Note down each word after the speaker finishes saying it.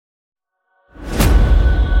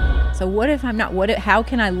So what if I'm not? How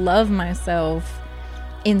can I love myself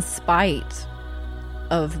in spite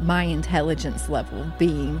of my intelligence level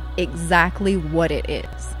being exactly what it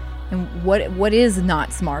is? And what is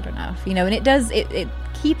not smart enough? And it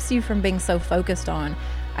keeps you from being so focused on,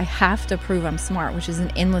 I have to prove I'm smart, which is an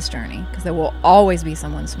endless journey, because there will always be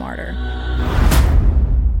someone smarter.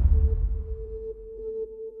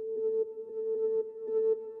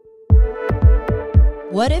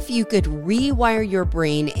 What if you could rewire your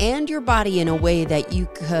brain and your body in a way that you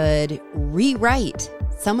could rewrite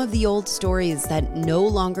some of the old stories that no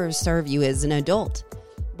longer serve you as an adult?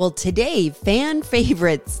 Well, today, fan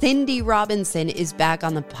favorite Cindy Robinson is back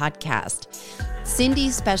on the podcast. Cindy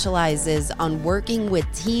specializes on working with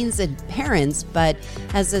teens and parents, but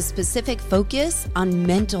has a specific focus on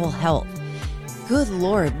mental health. Good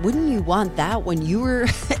Lord, wouldn't you want that when you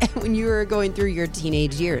were going through your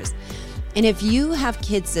teenage years? And if you have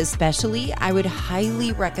kids especially, I would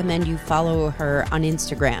highly recommend you follow her on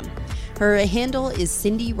Instagram. Her handle is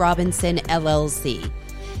Cindy Robinson LLC.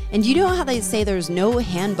 And you know how they say there's no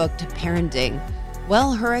handbook to parenting?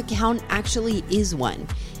 Well, her account actually is one.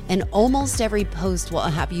 And almost every post will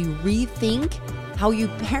have you rethink how you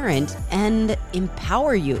parent and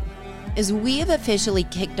empower you. As we have officially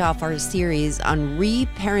kicked off our series on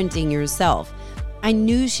reparenting yourself, I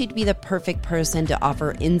knew she'd be the perfect person to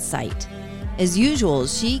offer insight. As usual,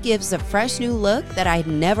 she gives a fresh new look that I'd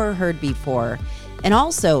never heard before. And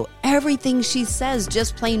also, everything she says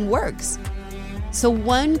just plain works. So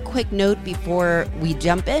one quick note before we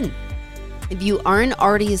jump in. If you aren't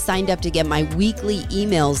already signed up to get my weekly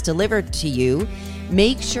emails delivered to you,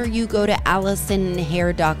 make sure you go to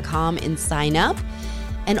AllisonHair.com and sign up.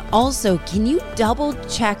 And also, can you double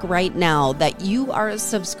check right now that you are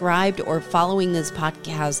subscribed or following this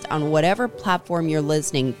podcast on whatever platform you're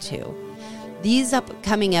listening to? These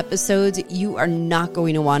upcoming episodes you are not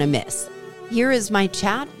going to want to miss. Here is my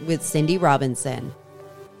chat with Cindy Robinson.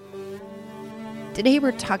 Today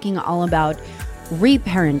we're talking all about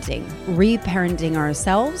reparenting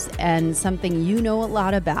ourselves, and something you know a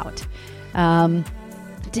lot about.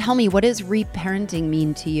 Tell me, what does reparenting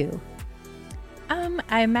mean to you?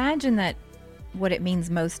 I imagine that what it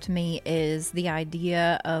means most to me is the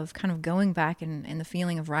idea of kind of going back and the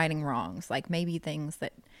feeling of righting wrongs, like maybe things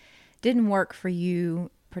that didn't work for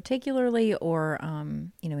you particularly, or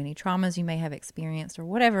any traumas you may have experienced, or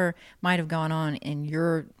whatever might have gone on in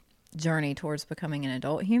your journey towards becoming an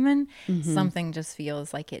adult human. Mm-hmm. Something just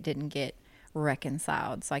feels like it didn't get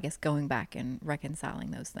reconciled. So I guess going back and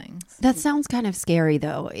reconciling those things. That sounds kind of scary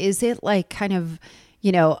though. Is it like kind of,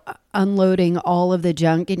 unloading all of the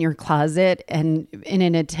junk in your closet and in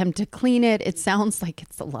an attempt to clean it? It sounds like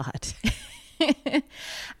it's a lot.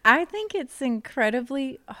 I think it's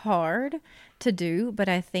incredibly hard to do, but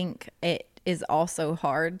I think it is also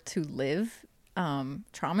hard to live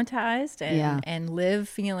traumatized and live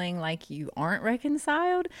feeling like you aren't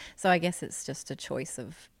reconciled. So I guess it's just a choice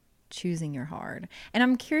of choosing your hard. And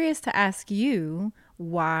I'm curious to ask you,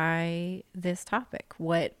 why this topic?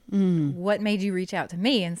 What made you reach out to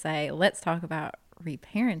me and say, let's talk about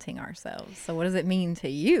reparenting ourselves? So what does it mean to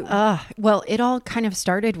you? Well, it all kind of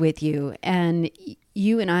started with you, and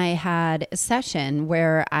you and I had a session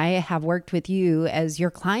where I have worked with you as your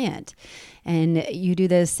client, and you do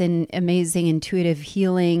this amazing intuitive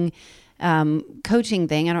healing coaching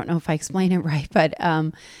thing. I don't know if I explained it right, but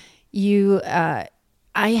I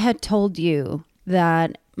had told you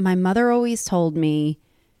that my mother always told me,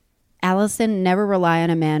 Allison, never rely on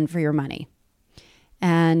a man for your money.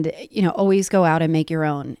 And, always go out and make your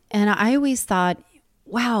own. And I always thought,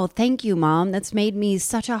 wow, thank you, Mom. That's made me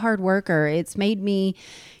such a hard worker. It's made me,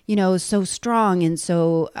 so strong. And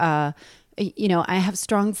so, I have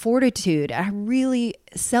strong fortitude. I really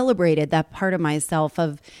celebrated that part of myself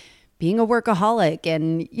of being a workaholic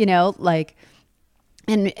and,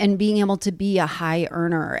 and being able to be a high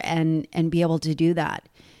earner and be able to do that.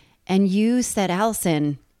 And you said,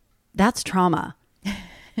 Allison, that's trauma.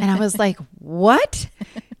 And I was like, what?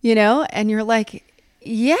 And you're like,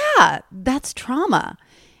 yeah, that's trauma.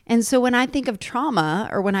 And so when I think of trauma,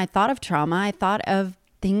 or when I thought of trauma, I thought of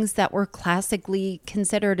things that were classically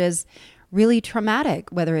considered as really traumatic,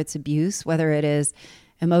 whether it's abuse, whether it is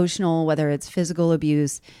emotional, whether it's physical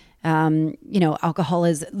abuse,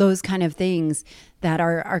 alcoholism, those kind of things that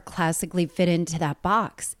are classically fit into that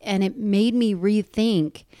box. And it made me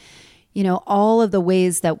rethink, all of the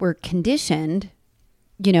ways that we're conditioned,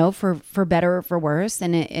 for better or for worse,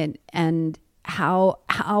 and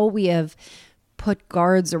how we have put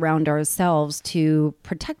guards around ourselves to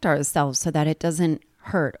protect ourselves so that it doesn't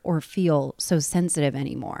hurt or feel so sensitive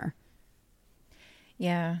anymore.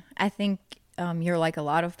 Yeah, I think you're like a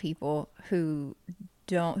lot of people who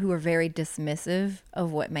are very dismissive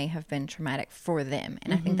of what may have been traumatic for them.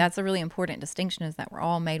 And I think that's a really important distinction, is that we're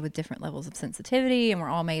all made with different levels of sensitivity, and we're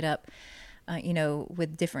all made up,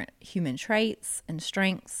 with different human traits and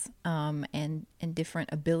strengths, and different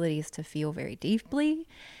abilities to feel very deeply.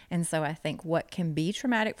 And so I think what can be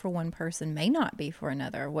traumatic for one person may not be for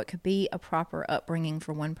another. What could be a proper upbringing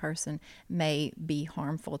for one person may be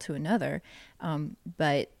harmful to another.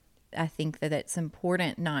 But I think that it's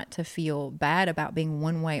important not to feel bad about being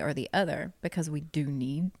one way or the other, because we do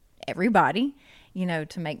need everybody,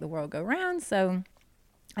 to make the world go round. So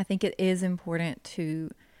I think it is important to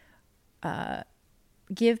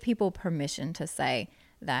give people permission to say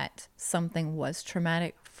that something was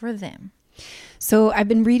traumatic for them. So I've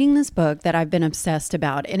been reading this book that I've been obsessed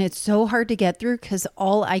about, and it's so hard to get through because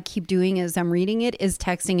all I keep doing as I'm reading it is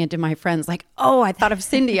texting it to my friends like, oh, I thought of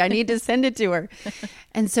Cindy. I need to send it to her.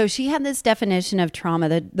 And so she had this definition of trauma.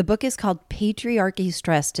 The book is called Patriarchy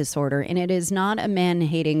Stress Disorder, and it is not a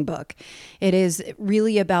man-hating book. It is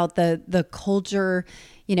really about the culture,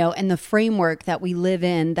 and the framework that we live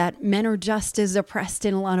in, that men are just as oppressed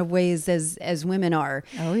in a lot of ways as women are.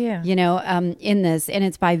 Oh, yeah. In this. And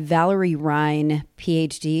it's by Valerie Ryan,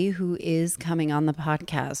 PhD, who is coming on the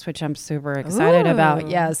podcast, which I'm super excited about.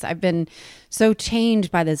 Yes, I've been so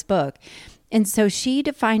changed by this book. And so she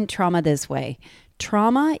defined trauma this way.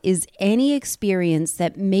 Trauma is any experience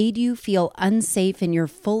that made you feel unsafe in your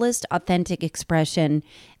fullest authentic expression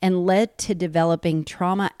and led to developing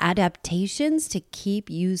trauma adaptations to keep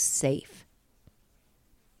you safe.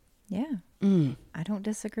 Yeah. I don't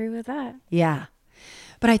disagree with that. Yeah.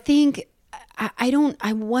 But I think,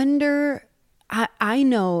 I wonder, I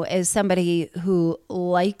know as somebody who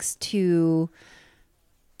likes to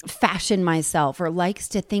fashion myself or likes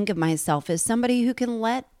to think of myself as somebody who can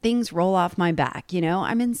let things roll off my back.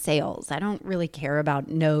 I'm in sales. I don't really care about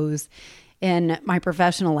no's in my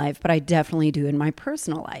professional life, but I definitely do in my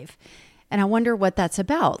personal life. And I wonder what that's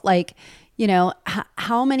about. Like,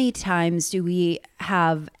 how many times do we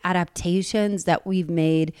have adaptations that we've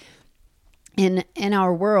made in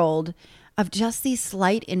our world of just these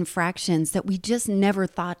slight infractions that we just never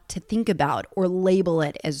thought to think about or label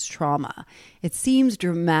it as trauma? It seems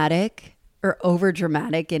dramatic or over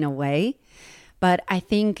dramatic in a way, but I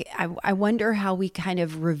think I wonder how we kind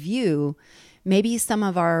of review maybe some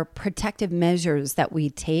of our protective measures that we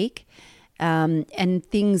take, and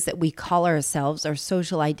things that we call ourselves, our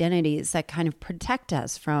social identities that kind of protect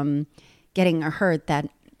us from getting hurt, that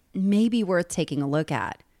may be worth taking a look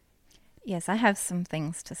at. Yes, I have some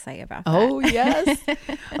things to say about that. Oh, yes.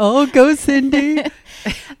 Oh, go Cindy.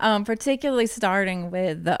 Particularly starting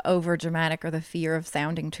with the over dramatic, or the fear of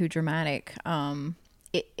sounding too dramatic.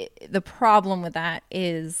 The problem with that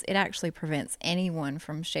is it actually prevents anyone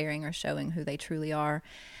from sharing or showing who they truly are.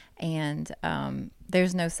 And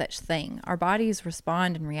there's no such thing. Our bodies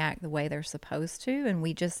respond and react the way they're supposed to, and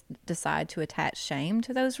we just decide to attach shame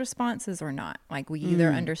to those responses or not. Like, we either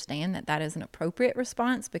understand that is an appropriate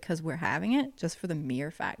response because we're having it, just for the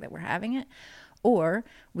mere fact that we're having it, or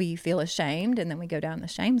we feel ashamed and then we go down the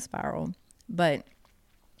shame spiral. But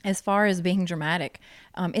as far as being dramatic,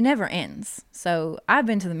 it never ends. So I've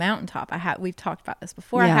been to the mountaintop. We've talked about this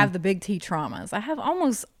before. Yeah. I have the big T traumas. I have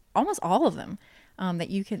almost all of them.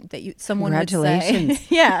 Someone would say,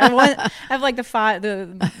 yeah, I have like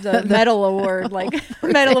the medal award, like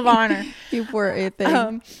Medal of Honor. You poor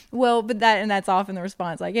thing. That's often the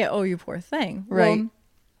response, like, yeah, oh, you poor thing. Right. Well,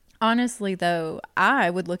 honestly, though,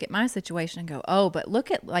 I would look at my situation and go, oh, but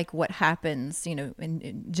look at like what happens, in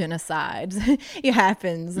genocides. It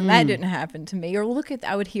happens, and that didn't happen to me. Or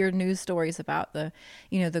I would hear news stories about the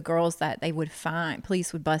girls that they would find.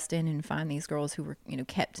 Police would bust in and find these girls who were,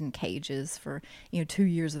 kept in cages for, 2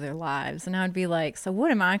 years of their lives. And I would be like, so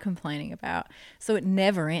what am I complaining about? So it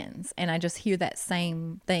never ends. And I just hear that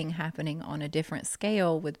same thing happening on a different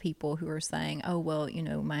scale with people who are saying, oh, well,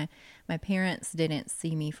 my parents didn't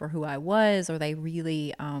see me for who I was, or they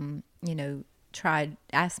really,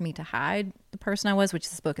 asked me to hide the person I was, which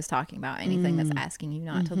this book is talking about. Anything that's asking you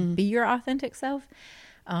not to be your authentic self.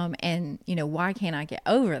 Why can't I get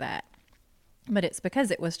over that? But it's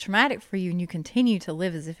because it was traumatic for you and you continue to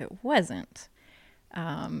live as if it wasn't.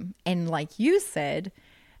 And like you said,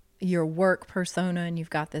 your work persona, and you've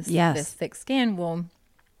got this thick skin. Well,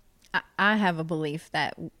 I have a belief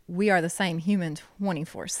that we are the same human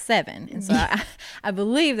 24/7. And so I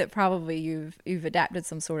believe that probably you've adapted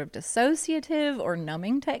some sort of dissociative or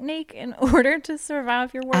numbing technique in order to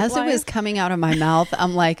survive your work As life. it was coming out of my mouth,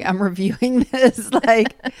 I'm like, I'm reviewing this.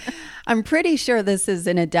 Like, I'm pretty sure this is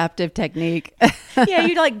an adaptive technique. Yeah,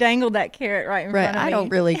 you like dangled that carrot right in front of me. I don't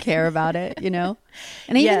really care about it, you know?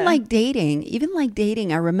 And even like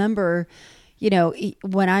dating, I remember, you know,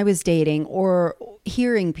 when I was dating or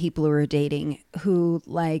hearing people who were dating who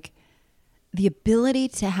like the ability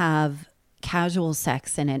to have casual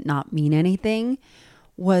sex and it not mean anything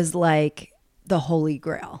was like the holy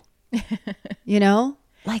grail, you know,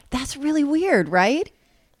 like that's really weird, right?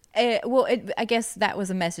 I guess that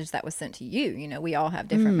was a message that was sent to you. You know, we all have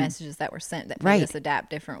different messages that were sent that made us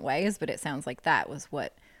adapt different ways, but it sounds like that was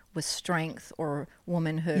what was strength or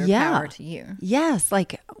womanhood or power to you. Yes.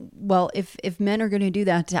 Like, well, if men are going to do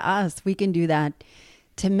that to us, we can do that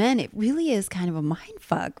to men. It really is kind of a mind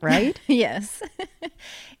fuck, right? Yes,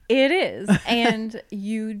 it is. And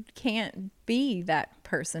you can't be that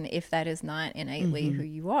person if that is not innately who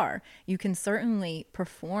you are. You can certainly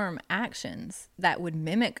perform actions that would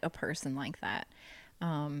mimic a person like that.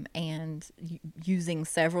 And using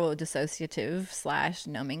several dissociative /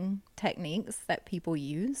 numbing techniques that people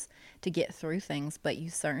use to get through things, but you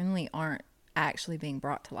certainly aren't actually being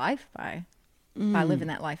brought to life by living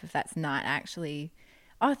that life if that's not actually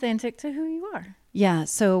authentic to who you are. Yeah.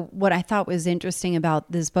 So what I thought was interesting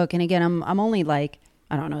about this book, and again, I'm only like,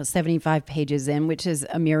 I don't know, 75 pages in, which is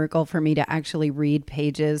a miracle for me to actually read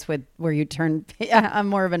pages where you turn. I'm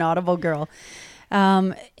more of an Audible girl.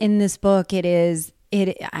 In this book,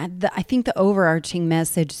 I think the overarching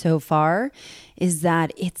message so far is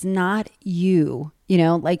that it's not you, you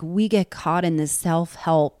know, like we get caught in this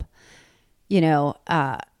self-help, you know,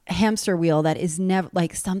 hamster wheel that is never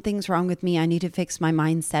like something's wrong with me. I need to fix my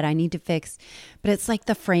mindset. But it's like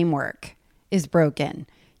the framework is broken,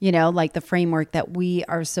 you know, like the framework that we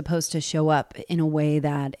are supposed to show up in a way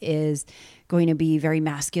that is going to be very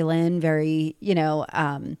masculine, very, you know,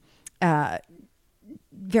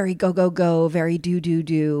 very go, very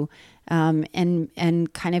do,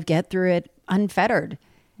 and kind of get through it unfettered.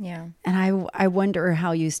 Yeah. And I wonder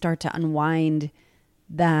how you start to unwind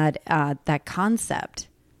that concept.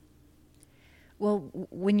 Well,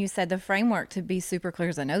 when you said the framework, to be super clear,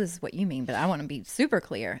 because I know this is what you mean, but I want to be super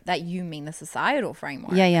clear that you mean the societal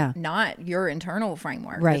framework. Yeah. Not your internal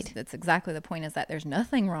framework. Right. That's exactly the point, is that there's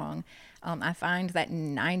nothing wrong. I find that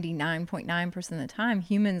 99.9% of the time,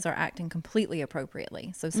 humans are acting completely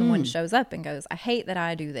appropriately. So someone shows up and goes, I hate that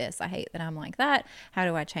I do this. I hate that I'm like that. How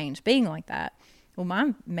do I change being like that? Well,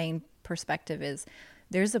 my main perspective is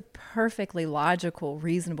there's a perfectly logical,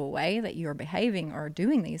 reasonable way that you're behaving or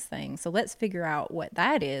doing these things. So let's figure out what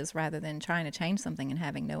that is rather than trying to change something and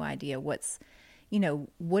having no idea what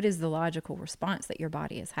is the logical response that your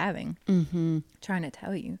body is having, trying to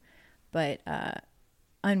tell you. But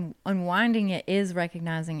unwinding it is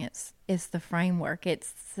recognizing it's the framework.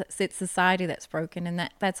 It's society that's broken. And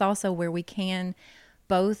that's also where we can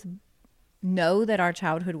both know that our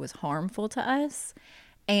childhood was harmful to us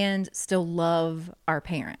and still love our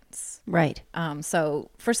parents. Right.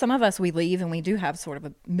 So for some of us, we leave and we do have sort of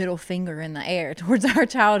a middle finger in the air towards our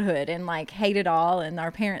childhood and like hate it all and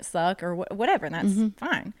our parents suck or whatever. And that's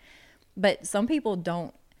fine. But some people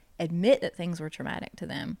don't admit that things were traumatic to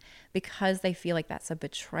them because they feel like that's a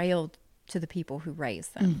betrayal to the people who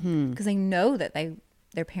raised them. Because they know that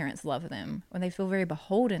their parents love them and they feel very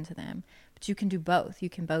beholden to them. But you can do both. You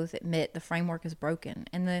can both admit the framework is broken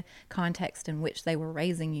and the context in which they were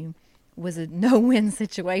raising you was a no-win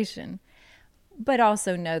situation, but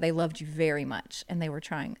also know they loved you very much and they were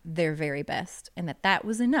trying their very best and that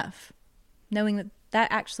was enough. Knowing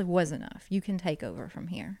that actually was enough. You can take over from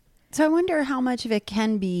here. So I wonder how much of it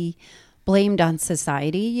can be blamed on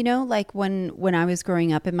society, you know, like when I was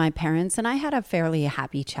growing up and my parents, and I had a fairly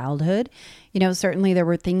happy childhood, you know, certainly there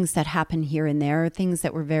were things that happened here and there, things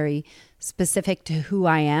that were very specific to who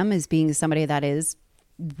I am as being somebody that is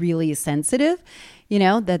really sensitive, you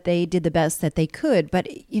know, that they did the best that they could.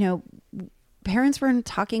 But, you know, parents weren't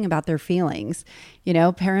talking about their feelings, you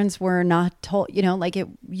know, parents were not told, you know, like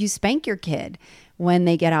you spank your kid when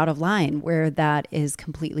they get out of line, where that is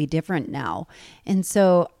completely different now. And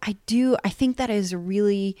so I think that is a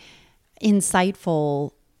really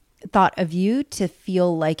insightful thought of you to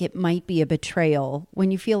feel like it might be a betrayal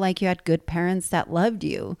when you feel like you had good parents that loved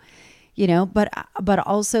you, you know, but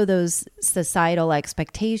also those societal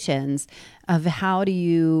expectations of how do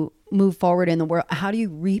you move forward in the world? How do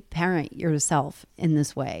you reparent yourself in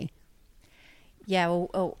this way? Yeah.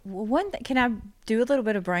 Well, can I do a little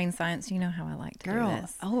bit of brain science? You know how I like to Girl, do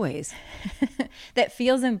this. always. That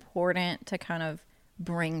feels important to kind of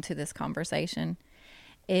bring to this conversation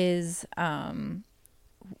is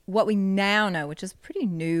what we now know, which is pretty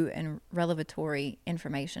new and revelatory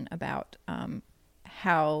information about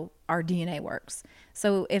how our DNA works.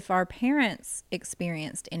 So if our parents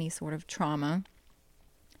experienced any sort of trauma,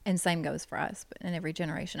 and same goes for us, but in every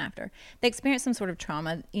generation after, they experience some sort of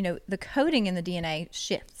trauma, the coding in the DNA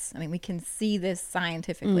shifts. I mean, we can see this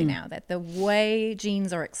scientifically now, that the way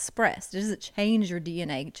genes are expressed, it doesn't change your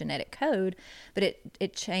DNA genetic code, but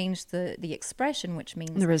it changed the expression, which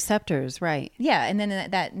means the receptors, right? Yeah, and then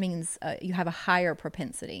that means you have a higher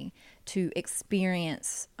propensity to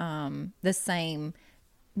experience the same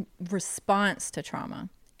response to trauma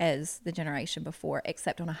as the generation before,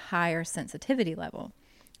 except on a higher sensitivity level.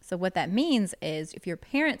 So what that means is if your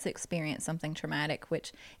parents experience something traumatic,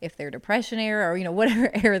 which if they're Depression era or, whatever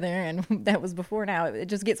era they're in, that was before now, it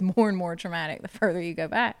just gets more and more traumatic the further you go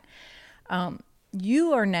back.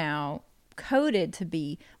 You are now coded to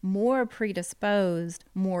be more predisposed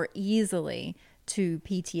more easily to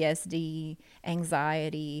PTSD,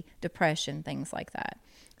 anxiety, depression, things like that.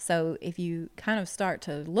 So if you kind of start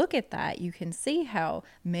to look at that, you can see how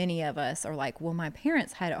many of us are like, well, my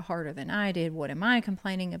parents had it harder than I did. What am I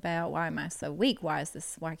complaining about? Why am I so weak? Why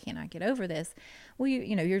can't I get over this?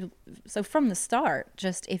 Well, so from the start,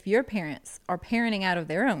 just if your parents are parenting out of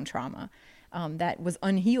their own trauma that was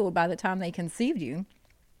unhealed by the time they conceived you,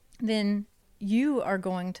 then you are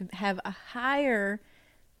going to have a higher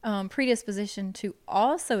predisposition to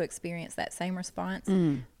also experience that same response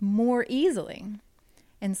more easily.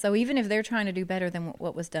 And so even if they're trying to do better than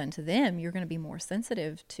what was done to them, you're going to be more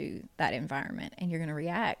sensitive to that environment, and you're going to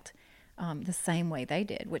react the same way they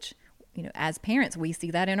did, which, as parents, we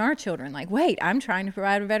see that in our children. Like, wait, I'm trying to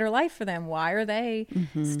provide a better life for them. Why are they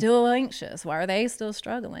still anxious? Why are they still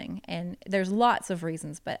struggling? And there's lots of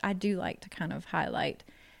reasons, but I do like to kind of highlight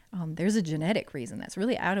there's a genetic reason that's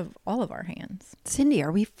really out of all of our hands. Cindy,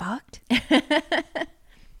 are we fucked?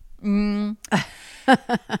 No.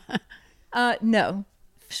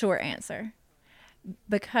 Short answer,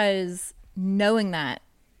 because knowing that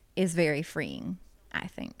is very freeing, I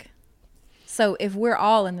think. So if we're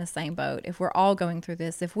all in the same boat, if we're all going through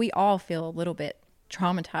this, if we all feel a little bit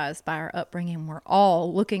traumatized by our upbringing, we're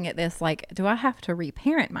all looking at this like, do I have to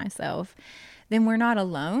reparent myself? Then we're not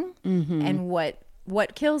alone. And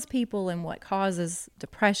what kills people and what causes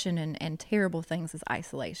depression and terrible things is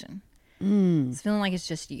isolation. It's feeling like it's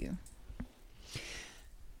just you.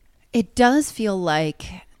 It does feel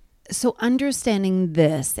like, so understanding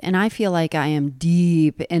this, and I feel like I am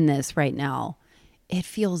deep in this right now, it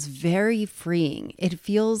feels very freeing. It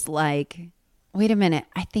feels like, wait a minute,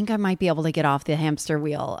 I think I might be able to get off the hamster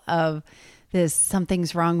wheel of this,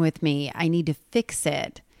 something's wrong with me, I need to fix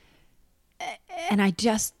it. And I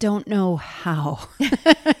just don't know how.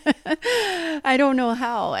 I don't know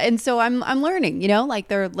how. And so I'm learning, like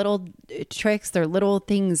there are little tricks, there are little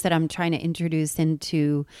things that I'm trying to introduce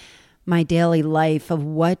into my daily life of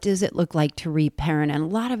what does it look like to reparent. And a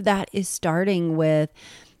lot of that is starting with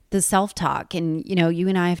the self-talk. And, you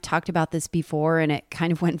and I have talked about this before, and it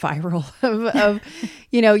kind of went viral of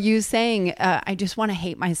you saying, I just want to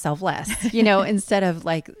hate myself less, instead of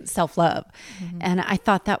like self-love. And I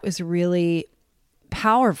thought that was really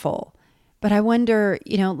powerful. But I wonder,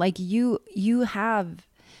 like you have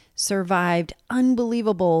survived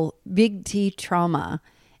unbelievable big T trauma,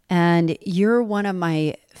 and you're one of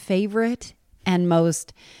my favorite and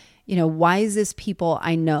most, wisest people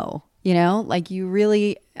I know, like you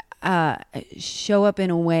really show up in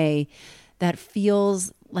a way that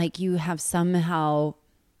feels like you have somehow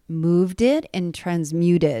moved it and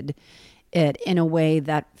transmuted it in a way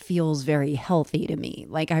that feels very healthy to me.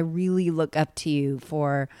 Like I really look up to you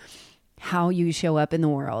for how you show up in the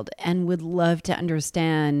world, and would love to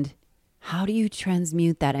understand, how do you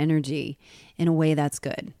transmute that energy in a way that's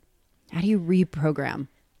good? How do you reprogram?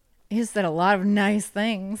 You said a lot of nice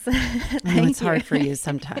things. I know it's hard for you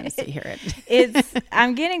sometimes to hear it.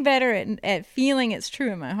 I'm getting better at feeling it's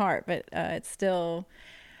true in my heart, but it still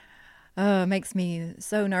makes me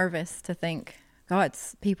so nervous to think, God,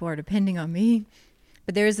 people are depending on me.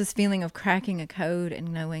 But there is this feeling of cracking a code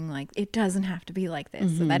and knowing like it doesn't have to be like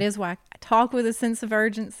this. So that is why I talk with a sense of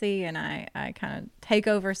urgency, and I kind of take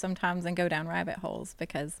over sometimes and go down rabbit holes,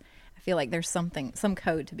 because I feel like there's some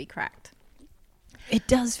code to be cracked. It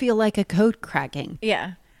does feel like a code cracking.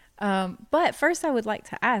 Yeah. But first I would like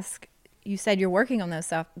to ask, you said you're working on that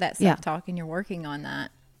self-talk, and you're working on that.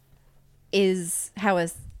 How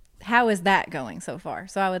is that going so far?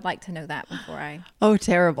 So I would like to know that before I... Oh,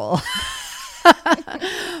 terrible.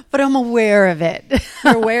 But I'm aware of it.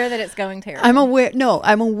 You're aware that it's going terrible.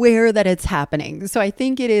 I'm aware that it's happening. So I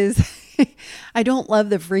think it is, I don't love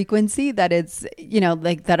the frequency that it's,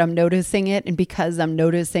 like that I'm noticing it. And because I'm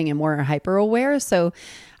noticing and more hyper aware. So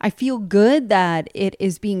I feel good that it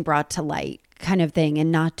is being brought to light kind of thing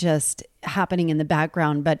and not just happening in the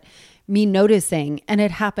background, but me noticing and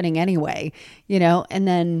it happening anyway, and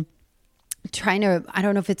then trying to, I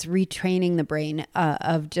don't know if it's retraining the brain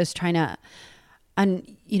of just trying to,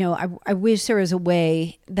 I wish there was a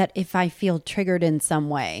way that if I feel triggered in some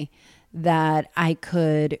way that I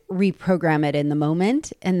could reprogram it in the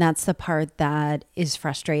moment. And that's the part that is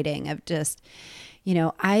frustrating of just,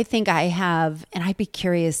 I think I have, and I'd be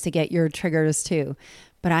curious to get your triggers too,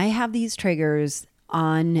 but I have these triggers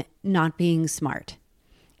on not being smart.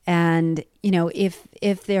 And,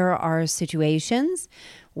 if there are situations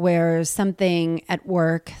where something at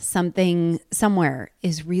work, something somewhere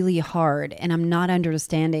is really hard and I'm not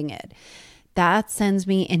understanding it, that sends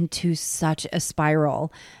me into such a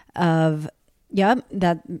spiral of,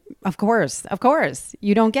 that of course,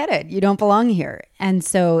 you don't get it. You don't belong here. And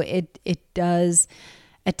so it does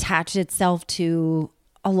attach itself to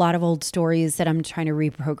a lot of old stories that I'm trying to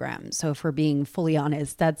reprogram. So if we're being fully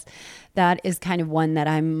honest, that is kind of one that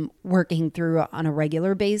I'm working through on a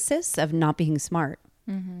regular basis of not being smart.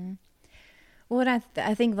 Mm-hmm. Well,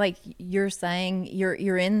 I think like you're saying,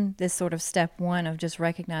 you're in this sort of step one of just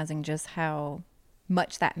recognizing just how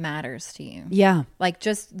much that matters to you. Yeah. Like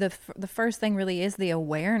just the first thing really is the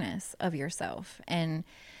awareness of yourself and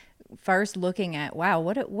first looking at, wow,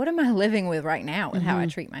 what am I living with right now with how I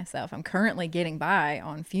treat myself? I'm currently getting by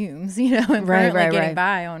on fumes, I'm currently getting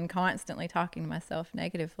by on constantly talking to myself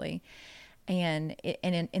negatively. And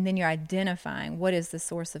then you're identifying what is the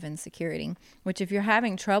source of insecurity, which if you're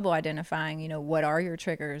having trouble identifying, what are your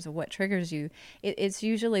triggers or what triggers you, it's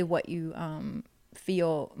usually what you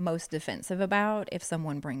feel most defensive about if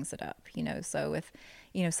someone brings it up, so if,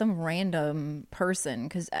 some random person,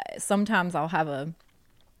 because sometimes I'll have a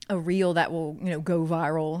reel that will, go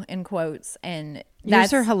viral in quotes, and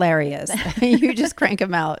yours are hilarious. You just crank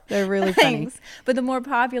them out. They're really funny. But the more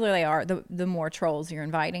popular they are, the more trolls you're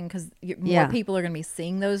inviting, because more people are going to be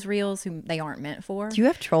seeing those reels who they aren't meant for. Do you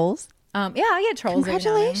have trolls? Yeah, I get trolls.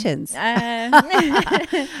 Congratulations. I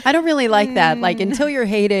don't really like that. Like until you're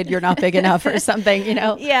hated, you're not big enough or something,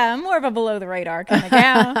 Yeah, I'm more of a below the radar kind of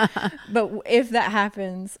gal. But if that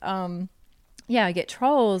happens, yeah, I get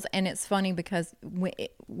trolls, and it's funny because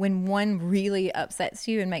when one really upsets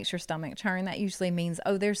you and makes your stomach churn, that usually means,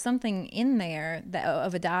 oh, there's something in there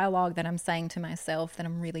of a dialogue that I'm saying to myself that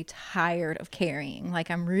I'm really tired of carrying. Like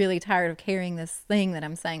I'm really tired of carrying this thing that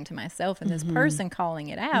I'm saying to myself, and this person calling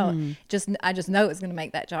it out. I just know it's going to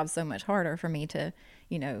make that job so much harder for me to,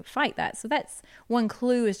 fight that. So that's one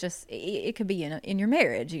clue, is just, it could be in your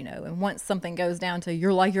marriage, and once something goes down to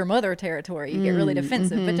you're like your mother territory, you get really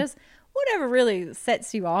defensive, but just whatever really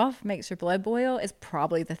sets you off, makes your blood boil, is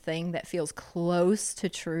probably the thing that feels close to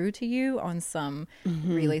true to you on some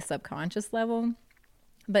really subconscious level.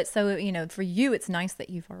 But so, for you, it's nice that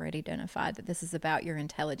you've already identified that this is about your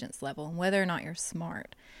intelligence level and whether or not you're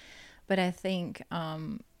smart. But I think,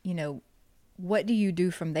 what do you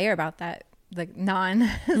do from there about that? The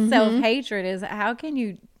non-self-hatred is, how can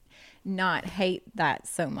you not hate that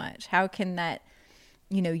so much? How can that,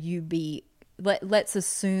 you be... Let's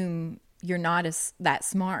assume you're not that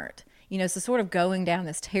smart, so sort of going down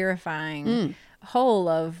this terrifying hole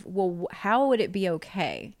of, well, how would it be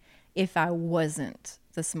okay if I wasn't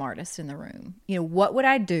the smartest in the room? What would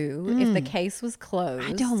I do if the case was closed?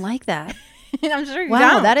 I don't like that. I'm sure you don't.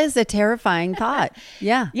 Wow, that is a terrifying thought.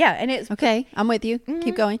 Yeah. Yeah. And it's okay. I'm with you.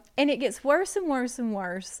 Keep going. And it gets worse and worse and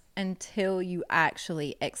worse until you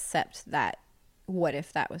actually accept that. What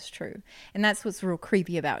if that was true? And that's what's real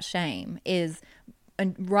creepy about shame, is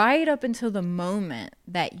right up until the moment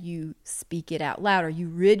that you speak it out loud or you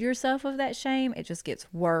rid yourself of that shame, it just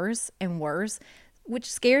gets worse and worse,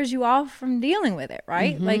 which scares you off from dealing with it,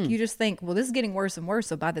 right? Like you just think, well, this is getting worse and worse.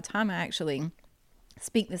 So by the time I actually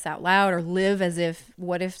speak this out loud or live as if,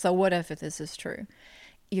 what if this is true?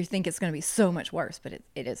 You think it's going to be so much worse, but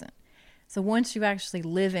it isn't. So once you actually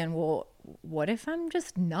live in, well, what if I'm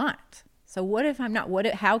just not? So what if I'm not?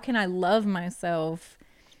 How can I love myself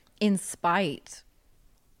in spite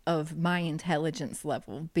of my intelligence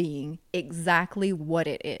level being exactly what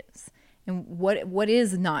it is? And what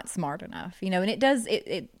is not smart enough? And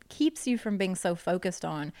it keeps you from being so focused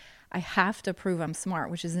on, I have to prove I'm smart,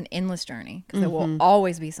 which is an endless journey, because there will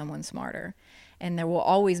always be someone smarter, and there will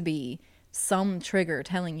always be some trigger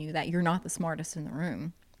telling you that you're not the smartest in the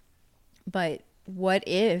room. But what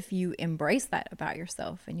if you embrace that about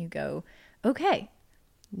yourself and you go, okay,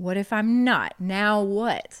 what if I'm not? Now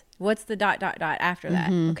what? What's the ... after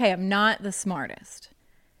that? Okay, I'm not the smartest.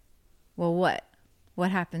 Well, what?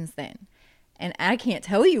 What happens then? And I can't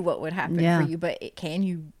tell you what would happen for you, but can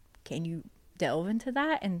you delve into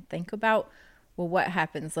that and think about, well, what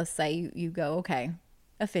happens? Let's say you go, okay,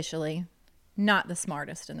 officially not the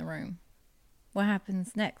smartest in the room. What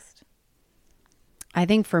happens next? I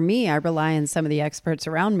think for me, I rely on some of the experts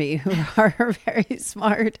around me who are very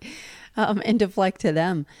smart, and deflect to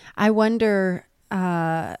them. I wonder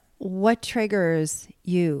what triggers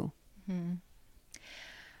you.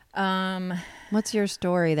 What's your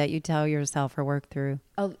story that you tell yourself or work through?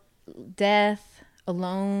 Death,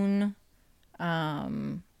 alone, not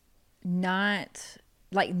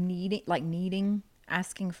needing,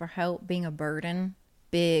 asking for help, being a burden,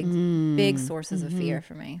 big sources of fear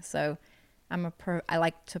for me. So I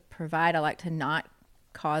like to provide. I like to not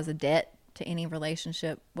cause a debt to any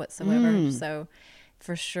relationship whatsoever. So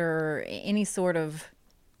for sure, any sort of,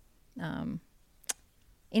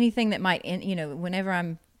 anything that might, whenever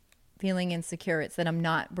I'm feeling insecure, it's that I'm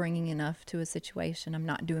not bringing enough to a situation. I'm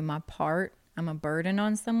not doing my part. I'm a burden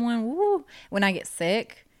on someone. Woo. When I get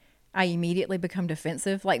sick, I immediately become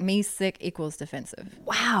defensive. Like, me sick equals defensive.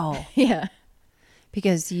 Wow. Yeah.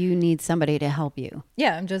 Because you need somebody to help you.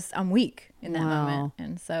 Yeah, I'm weak in that moment.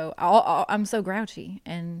 And so I'm so grouchy,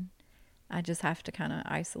 and I just have to kind of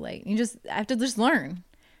isolate. You just have to just learn.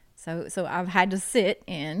 So I've had to sit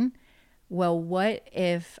in, well, what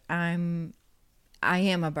if I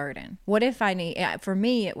am a burden? What if for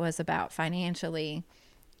me, it was about financially,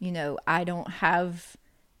 I don't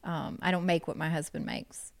make what my husband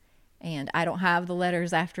makes. And I don't have the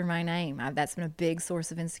letters after my name. That's been a big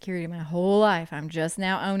source of insecurity my whole life. I'm just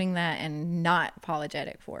now owning that and not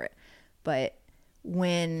apologetic for it. But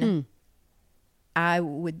when I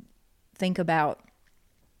would think about,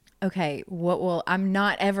 okay, I'm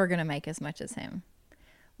not ever going to make as much as him.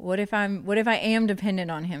 What if I am dependent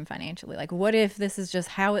on him financially? Like, what if this is just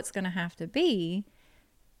how it's going to have to be?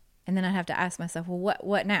 And then I have to ask myself, well,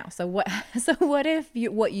 what now? So what if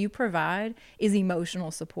what you provide is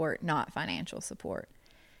emotional support, not financial support?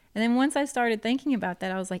 And then once I started thinking about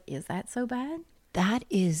that, I was like, is that so bad? That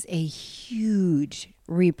is a huge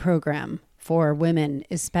reprogram for women,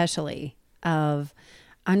 especially, of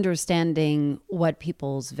understanding what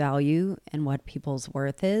people's value and what people's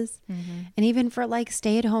worth is. And even for like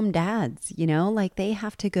stay-at-home dads, like they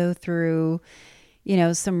have to go through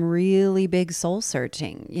some really big soul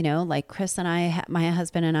searching, like Chris and I, my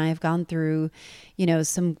husband and I have gone through,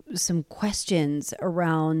 some questions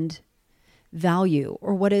around value,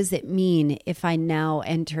 or what does it mean if I now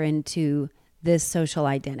enter into this social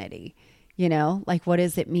identity? Like, what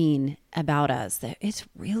does it mean about us? It's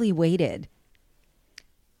really weighted.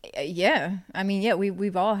 Yeah. I mean, yeah,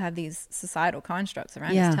 we've all had these societal constructs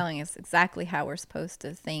around us telling us exactly how we're supposed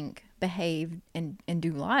to think, behave, and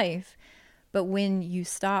do life. But when you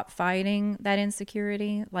stop fighting that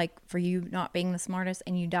insecurity, like for you not being the smartest,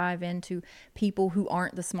 and you dive into people who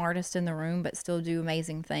aren't the smartest in the room but still do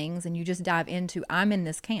amazing things, and you just dive into, I'm in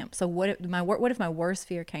this camp. So what if my worst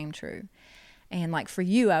fear came true? And like for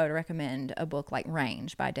you, I would recommend a book like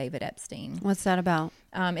Range by David Epstein. What's that about?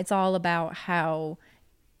 It's all about how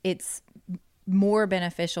it's more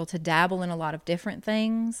beneficial to dabble in a lot of different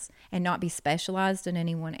things and not be specialized in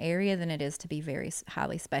any one area than it is to be very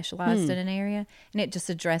highly specialized in an area. And it just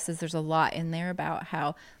addresses, there's a lot in there about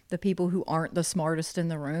how the people who aren't the smartest in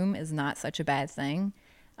the room is not such a bad thing.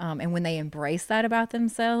 And when they embrace that about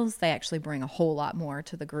themselves, they actually bring a whole lot more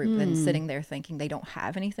to the group than sitting there thinking they don't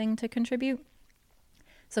have anything to contribute.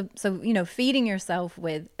 So feeding yourself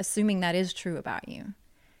with assuming that is true about you,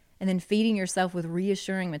 and then feeding yourself with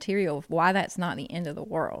reassuring material of why that's not the end of the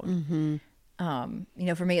world.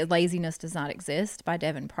 For me, Laziness Does Not Exist by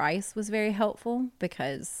Devin Price was very helpful,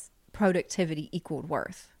 because productivity equaled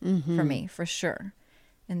worth for me, for sure.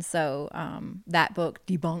 And so that book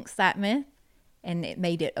debunks that myth, and it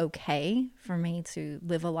made it okay for me to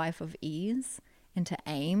live a life of ease and to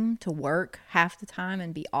aim to work half the time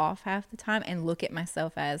and be off half the time, and look at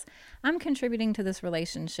myself as I'm contributing to this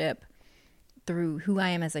relationship through who I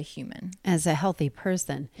am as a human. As a healthy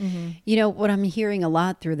person. What I'm hearing a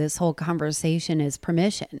lot through this whole conversation is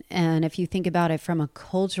permission. And if you think about it from a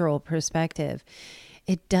cultural perspective,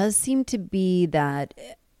 it does seem to be that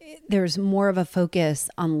there's more of a focus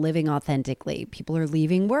on living authentically. People are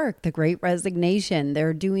leaving work, the Great Resignation.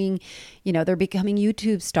 They're doing, they're becoming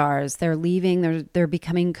YouTube stars. They're leaving, they're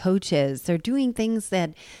becoming coaches. They're doing things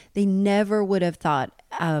that they never would have thought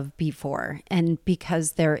of before. And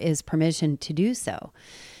because there is permission to do so.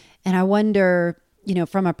 And I wonder,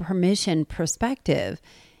 from a permission perspective,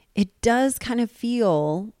 it does kind of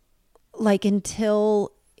feel like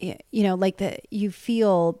until, like you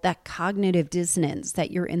feel that cognitive dissonance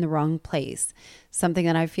that you're in the wrong place. Something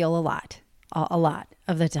that I feel a lot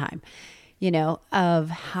of the time, of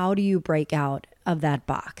how do you break out of that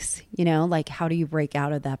box? Like how do you break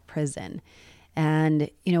out of that prison? And,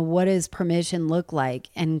 what does permission look like?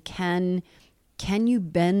 And can you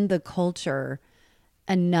bend the culture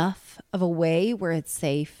enough of a way where it's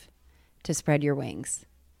safe to spread your wings?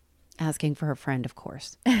 Asking for a friend, of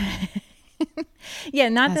course. Yeah,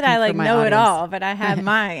 not that I like know audience. It all, but I have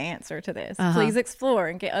my answer to this. Please explore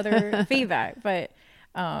and get other feedback. But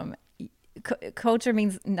culture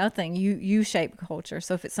means nothing. You shape culture.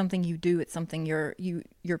 So if it's something you do, it's something your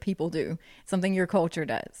people do. It's something your culture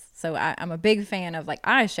does. So I'm a big fan of like,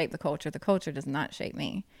 I shape the culture. The culture does not shape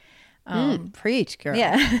me. Preach, girl.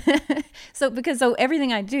 Yeah. So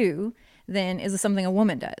everything I do then is something a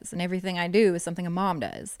woman does, and everything I do is something a mom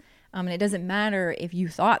does. And it doesn't matter if you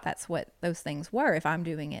thought that's what those things were. If I'm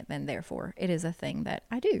doing it, then therefore it is a thing that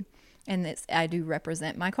I do. And I do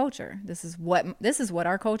represent my culture. This is what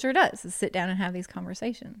our culture does, is sit down and have these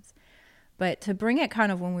conversations. But to bring it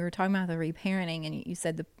kind of when we were talking about the reparenting, and you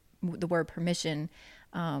said the word permission,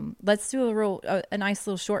 let's do a nice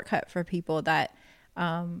little shortcut for people that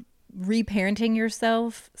reparenting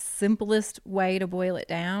yourself, simplest way to boil it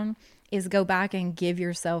down is go back and give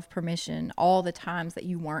yourself permission all the times that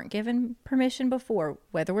you weren't given permission before,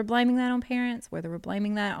 whether we're blaming that on parents, whether we're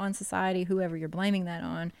blaming that on society, whoever you're blaming that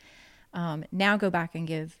on. Now go back and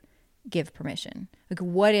give permission. Like,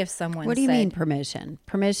 what if someone What do you mean permission?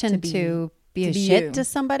 Permission to be a shit you. To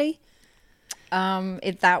somebody?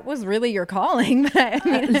 If that was really your calling, but I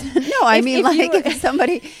mean, no, I mean,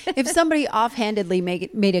 if somebody offhandedly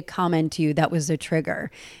made a comment to you that was a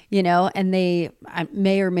trigger, and they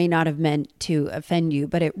may or may not have meant to offend you,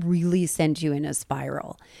 but it really sent you in a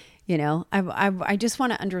spiral. I just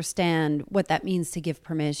want to understand what that means to give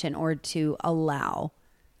permission or to allow.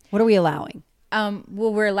 What are we allowing?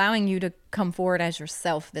 Well, we're allowing you to come forward as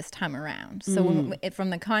yourself this time around. So from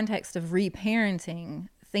the context of reparenting,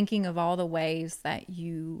 thinking of all the ways that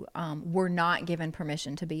you were not given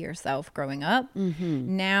permission to be yourself growing up.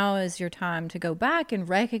 Now is your time to go back and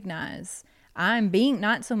recognize I'm being,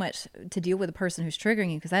 not so much to deal with the person who's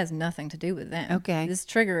triggering you, because that has nothing to do with them. Okay. This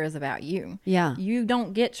trigger is about you. Yeah. You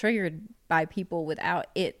don't get triggered by people without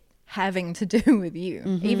it having to do with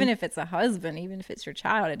you. Even if it's a husband, even if it's your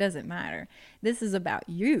child, it doesn't matter. This is about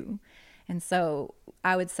you. And so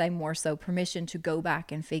I would say more so permission to go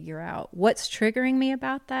back and figure out what's triggering me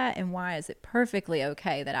about that, and why is it perfectly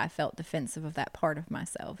okay that I felt defensive of that part of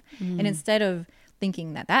myself. And instead of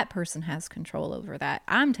thinking that that person has control over that,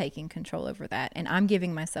 I'm taking control over that, and I'm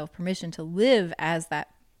giving myself permission to live as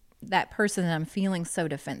that person that I'm feeling so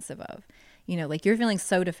defensive of. Like you're feeling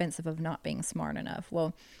so defensive of not being smart enough.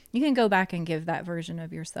 Well, you can go back and give that version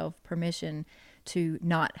of yourself permission to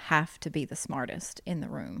not have to be the smartest in the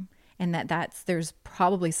room. And there's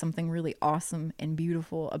probably something really awesome and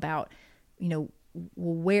beautiful about,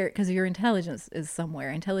 where, because your intelligence is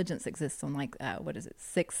somewhere. Intelligence exists on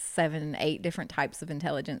 6, 7, 8 different types of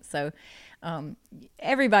intelligence. So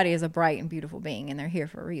everybody is a bright and beautiful being, and they're here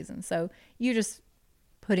for a reason. So you're just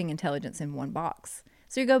putting intelligence in one box.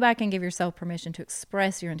 So you go back and give yourself permission to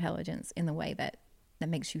express your intelligence in the way that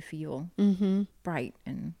makes you feel bright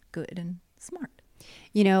and good and smart.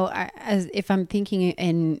 As if I'm thinking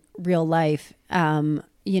in real life, I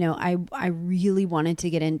really wanted to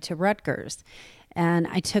get into Rutgers, and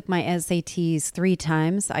I took my SATs 3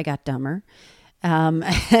 times. I got dumber.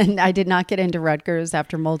 And I did not get into Rutgers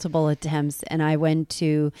after multiple attempts. And I went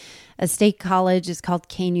to a state college. It's called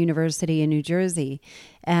Kane University in New Jersey.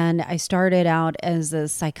 And I started out as a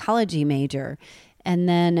psychology major. And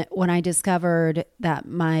then when I discovered that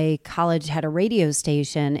my college had a radio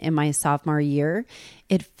station in my sophomore year,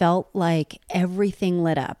 it felt like everything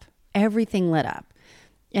lit up. Everything lit up.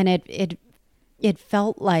 And it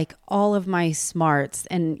felt like all of my smarts.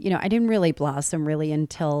 And, I didn't really blossom really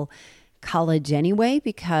until college anyway,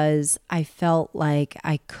 because I felt like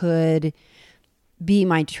I could be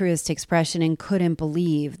my truest expression and couldn't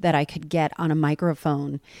believe that I could get on a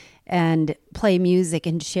microphone and play music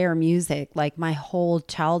and share music. Like my whole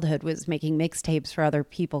childhood was making mixtapes for other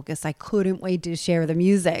people because I couldn't wait to share the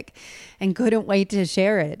music and couldn't wait to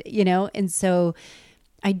share it, And so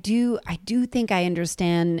I do think I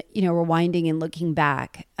understand, rewinding and looking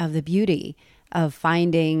back of the beauty of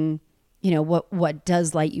finding, what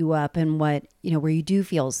does light you up and what, where you do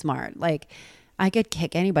feel smart. Like I could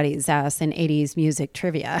kick anybody's ass in 80s music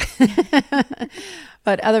trivia.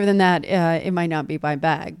 But other than that, it might not be my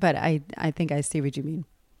bag. But I think I see what you mean.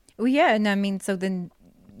 Well, yeah. And I mean, so then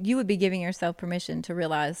you would be giving yourself permission to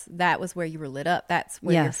realize that was where you were lit up. That's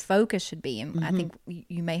where your focus should be. And I think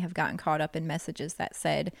you may have gotten caught up in messages that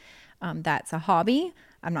said, that's a hobby.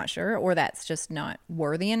 I'm not sure, or that's just not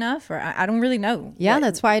worthy enough, or I don't really know. Yeah,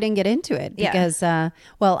 that's why I didn't get into it because,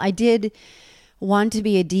 well, I did want to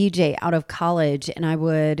be a DJ out of college, and I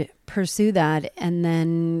would pursue that and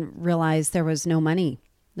then realize there was no money.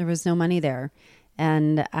 There was no money there.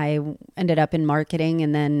 And I ended up in marketing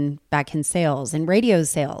and then back in sales and radio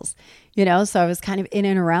sales, so I was kind of in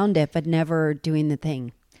and around it, but never doing the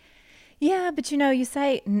thing. Yeah, but you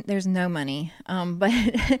say there's no money, but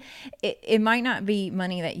it might not be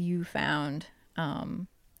money that you found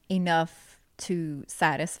enough to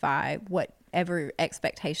satisfy whatever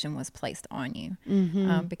expectation was placed on you.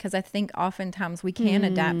 Because I think oftentimes we can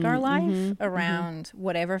adapt our life around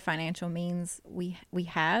whatever financial means we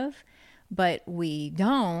have, but we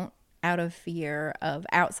don't out of fear of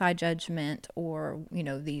outside judgment or,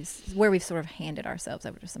 these where we've sort of handed ourselves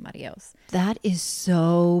over to somebody else. That is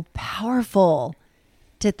so powerful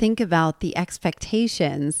to think about the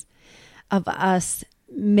expectations of us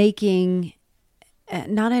making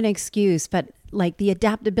not an excuse, but like the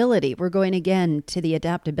adaptability. We're going again to the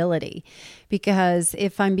adaptability, because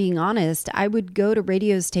if I'm being honest, I would go to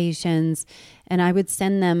radio stations and I would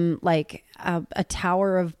send them like a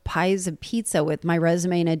tower of pies of pizza with my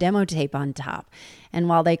resume and a demo tape on top. And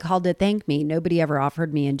while they called to thank me, nobody ever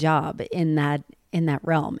offered me a job in that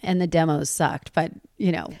realm. And the demos sucked, but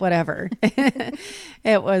whatever.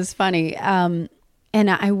 It was funny. And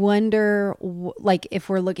I wonder, like, if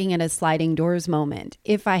we're looking at a sliding doors moment,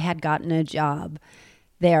 if I had gotten a job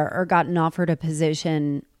there or gotten offered a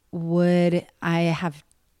position, was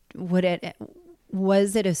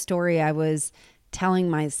it a story I was telling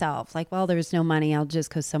myself, like, well, there's no money, I'll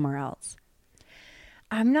just go somewhere else?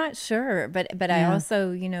 I'm not sure, but I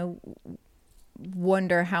also,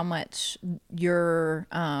 wonder how much your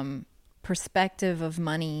perspective of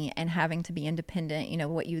money and having to be independent,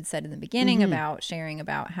 what you had said in the beginning about sharing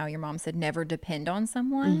about how your mom said never depend on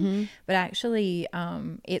someone, but actually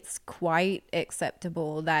it's quite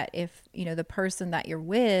acceptable that if the person that you're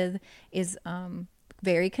with is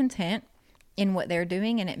very content in what they're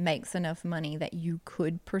doing and it makes enough money that you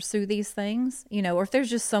could pursue these things, or if there's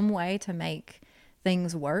just some way to make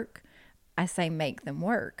things work, I say make them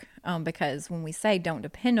work, because when we say don't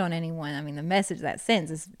depend on anyone, I mean, the message that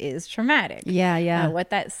sends is traumatic. Yeah. What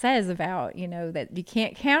that says about, that you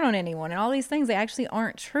can't count on anyone and all these things, they actually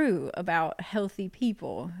aren't true about healthy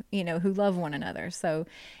people, who love one another. So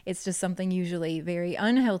it's just something usually very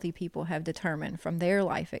unhealthy people have determined from their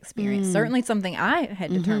life experience. Certainly something I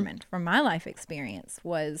had determined from my life experience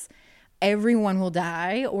was everyone will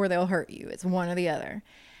die or they'll hurt you. It's one or the other.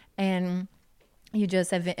 And you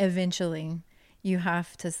just eventually you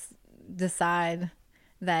have to decide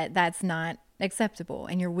that that's not acceptable,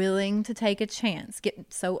 and you're willing to take a chance, get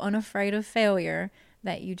so unafraid of failure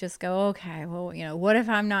that you just go, okay, well, what if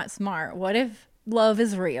I'm not smart? What if love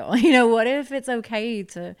is real? What if it's okay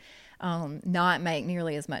to not make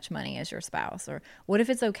nearly as much money as your spouse? Or what if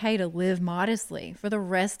it's okay to live modestly for the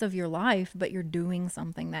rest of your life, but you're doing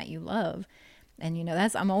something that you love? And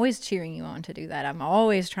I'm always cheering you on to do that. I'm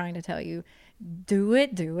always trying to tell you, do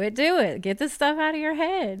it. Get this stuff out of your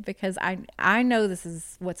head, because I know this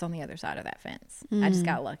is what's on the other side of that fence. I just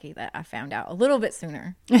got lucky that I found out a little bit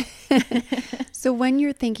sooner. So when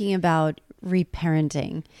you're thinking about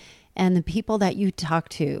reparenting and the people that you talk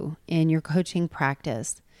to in your coaching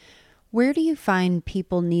practice, where do you find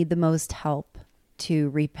people need the most help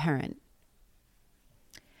to reparent?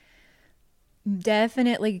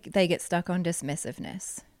 Definitely they get stuck on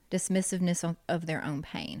dismissiveness of their own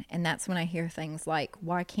pain. And that's when I hear things like,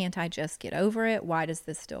 why can't I just get over it? Why does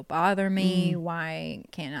this still bother me? Why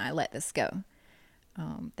can't I let this go?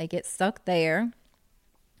 They get stuck there.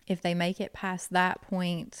 If they make it past that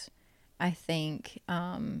point, I think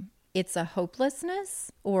it's a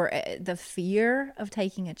hopelessness or the fear of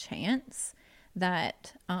taking a chance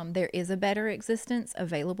that there is a better existence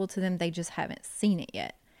available to them. They just haven't seen it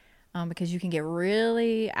yet. Because you can get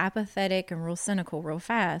really apathetic and real cynical real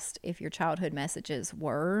fast if your childhood messages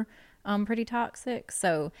were pretty toxic.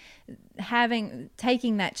 So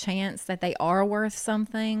taking that chance that they are worth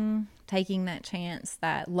something, taking that chance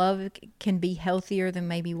that love can be healthier than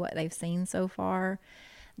maybe what they've seen so far,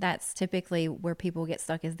 that's typically where people get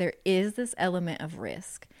stuck. Is there is this element of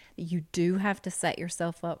risk. You do have to set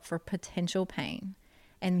yourself up for potential pain.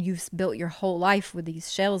 And you've built your whole life with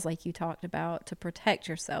these shells like you talked about to protect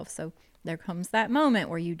yourself. So there comes that moment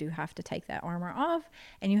where you do have to take that armor off,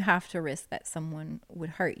 and you have to risk that someone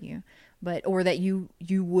would hurt you, or that you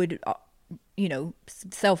would,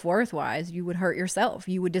 self-worth wise, you would hurt yourself.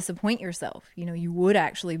 You would disappoint yourself. You would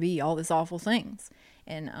actually be all these awful things.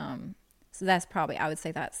 And so that's probably, I would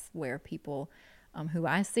say that's where people who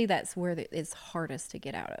I see, that's where it's hardest to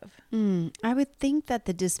get out of. I would think that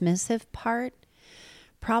the dismissive part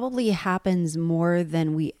probably happens more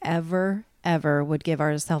than we ever would give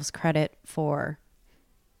ourselves credit for.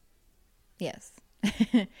 Yes.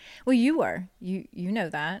 Well, you were. You know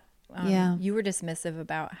that. Yeah. You were dismissive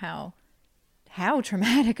about how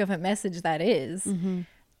traumatic of a message that is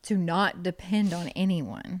to not depend on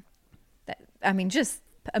anyone. Just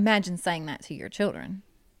imagine saying that to your children.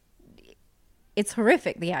 It's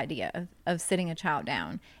horrific, the idea of sitting a child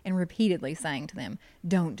down and repeatedly saying to them,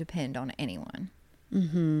 don't depend on anyone.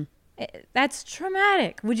 That's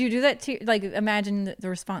traumatic. Would you do that to, imagine the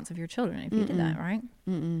response of your children if you did that, right?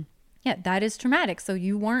 Yeah, that is traumatic. So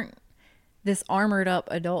you weren't this armored up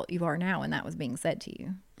adult you are now when that was being said to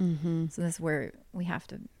you. So this is where we have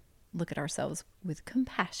to look at ourselves with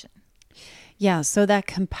compassion. Yeah, so that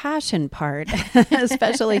compassion part,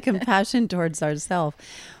 especially compassion towards ourselves,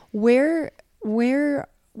 where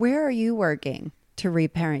are you working to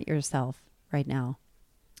reparent yourself right now?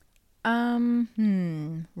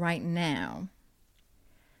 Right now,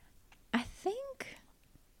 I think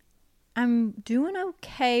I'm doing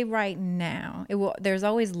okay right now. There's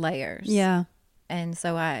always layers. Yeah. And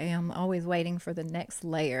so I am always waiting for the next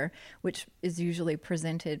layer, which is usually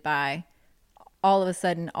presented by all of a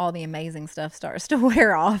sudden all the amazing stuff starts to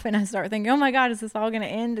wear off. And I start thinking, oh my God, is this all going to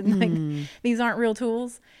end? And these aren't real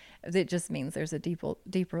tools. It just means there's a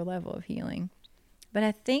deeper level of healing. But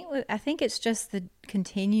I think it's just the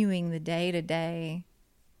continuing the day to day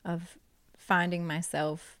of finding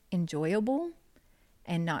myself enjoyable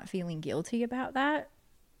and not feeling guilty about that,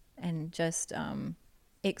 and just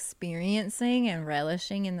experiencing and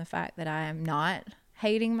relishing in the fact that I am not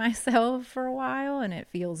hating myself for a while and it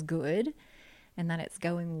feels good and that it's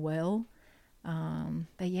going well.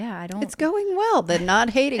 But yeah, it's going well. The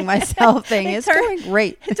not hating myself thing is going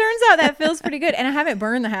great. It turns out that feels pretty good. And I haven't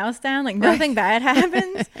burned the house down. Nothing bad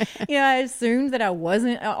happens. I assumed that I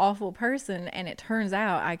wasn't an awful person. And it turns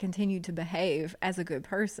out I continued to behave as a good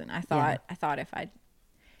person. I thought if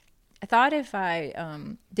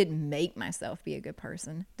I didn't make myself be a good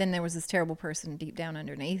person, then there was this terrible person deep down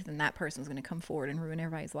underneath, and that person was going to come forward and ruin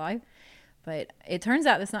everybody's life. But it turns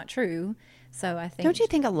out that's not true. So I think... Don't you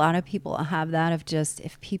think a lot of people have that of just,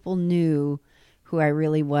 if people knew who I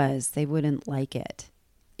really was, they wouldn't like it?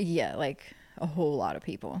 Yeah, a whole lot of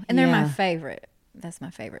people. And they're my favorite. That's my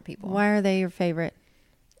favorite people. Why are they your favorite?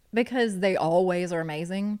 Because they always are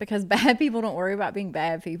amazing. Because bad people don't worry about being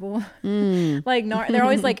bad people. They're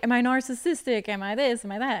always like, am I narcissistic? Am I this?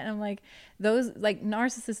 Am I that? And I'm like, those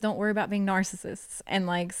narcissists don't worry about being narcissists.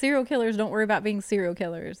 And serial killers don't worry about being serial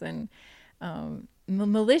killers. And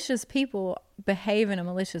malicious people behave in a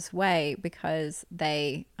malicious way because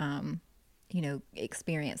they,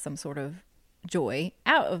 experience some sort of joy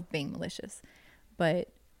out of being malicious. But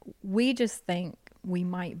we just think we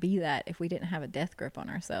might be that if we didn't have a death grip on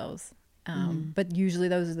ourselves. But usually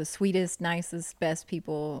those are the sweetest, nicest, best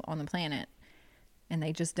people on the planet, and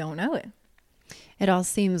they just don't know it. It all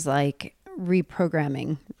seems like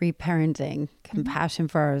reprogramming, reparenting, compassion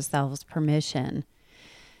for ourselves, permission.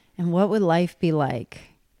 And what would life be like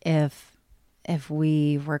if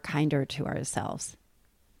we were kinder to ourselves?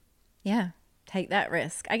 Yeah. Take that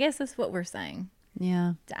risk. I guess that's what we're saying.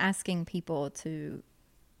 Yeah. Asking people to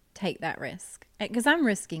take that risk. Because I'm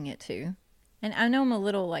risking it too. And I know I'm a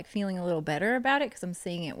little feeling a little better about it because I'm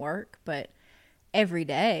seeing it work. But every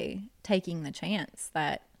day, taking the chance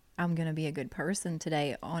that I'm going to be a good person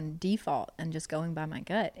today on default and just going by my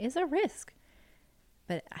gut is a risk.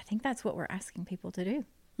 But I think that's what we're asking people to do.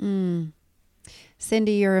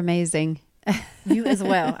 Cindy, you're amazing. You as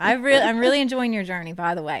well. I'm really enjoying your journey,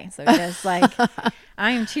 by the way. So just I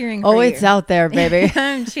am cheering for you. Oh, it's out there, baby.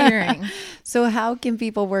 I'm cheering. So how can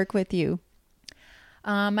people work with you?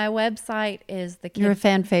 My website is the You're a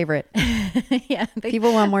fan favorite. Yeah.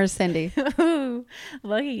 People want more Cindy. Ooh,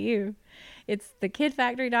 lucky you. It's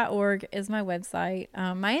thekidfactory.org is my website.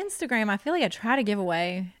 My Instagram, I feel like I try to give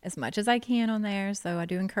away as much as I can on there. So I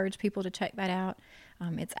do encourage people to check that out.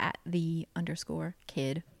 It's at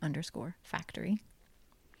 @the_kid_factory.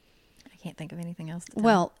 I can't think of anything else to tell.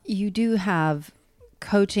 Well, you do have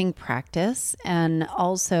coaching practice, and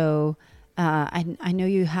also I know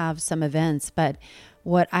you have some events, but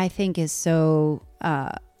what I think is so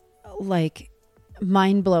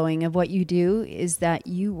mind-blowing of what you do is that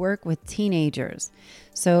you work with teenagers.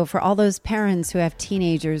 So for all those parents who have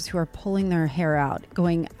teenagers who are pulling their hair out,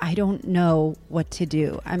 going, I don't know what to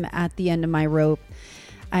do. I'm at the end of my rope.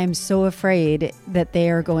 I'm so afraid that they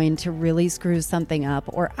are going to really screw something up,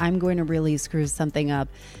 or I'm going to really screw something up.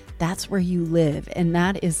 That's where you live. And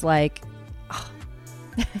that is like, oh,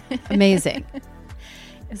 amazing.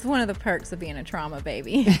 It's one of the perks of being a trauma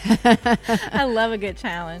baby. I love a good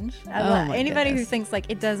challenge. Anybody who thinks like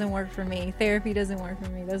it doesn't work for me, therapy doesn't work for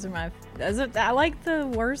me. I like the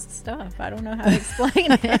worst stuff. I don't know how to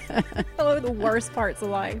explain it. I love the worst parts of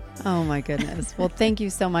life. Oh my goodness. Well, thank you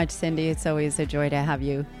so much, Cindy. It's always a joy to have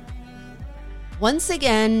you. Once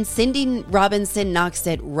again, Cindy Robinson knocks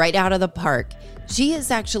it right out of the park. She has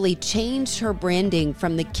actually changed her branding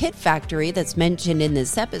from the Kit Factory that's mentioned in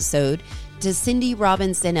this episode to Cindy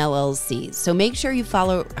Robinson LLC. So make sure you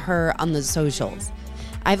follow her on the socials.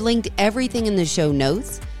 I've linked everything in the show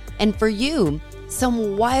notes. And for you,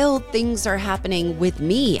 some wild things are happening with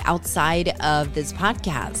me outside of this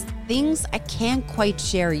podcast. Things I can't quite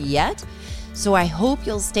share yet. So I hope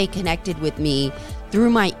you'll stay connected with me through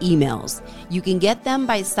my emails. You can get them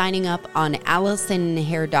by signing up on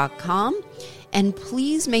AllisonHair.com. And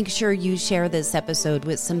please make sure you share this episode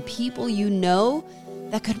with some people you know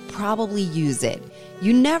that could probably use it.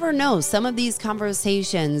 You never know. Some of these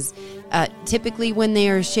conversations, typically when they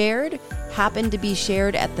are shared, happen to be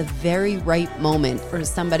shared at the very right moment for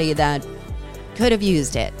somebody that could have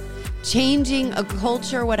used it. Changing a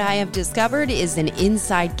culture, what I have discovered, is an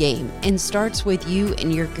inside game and starts with you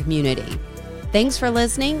and your community. Thanks for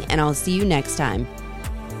listening, and I'll see you next time.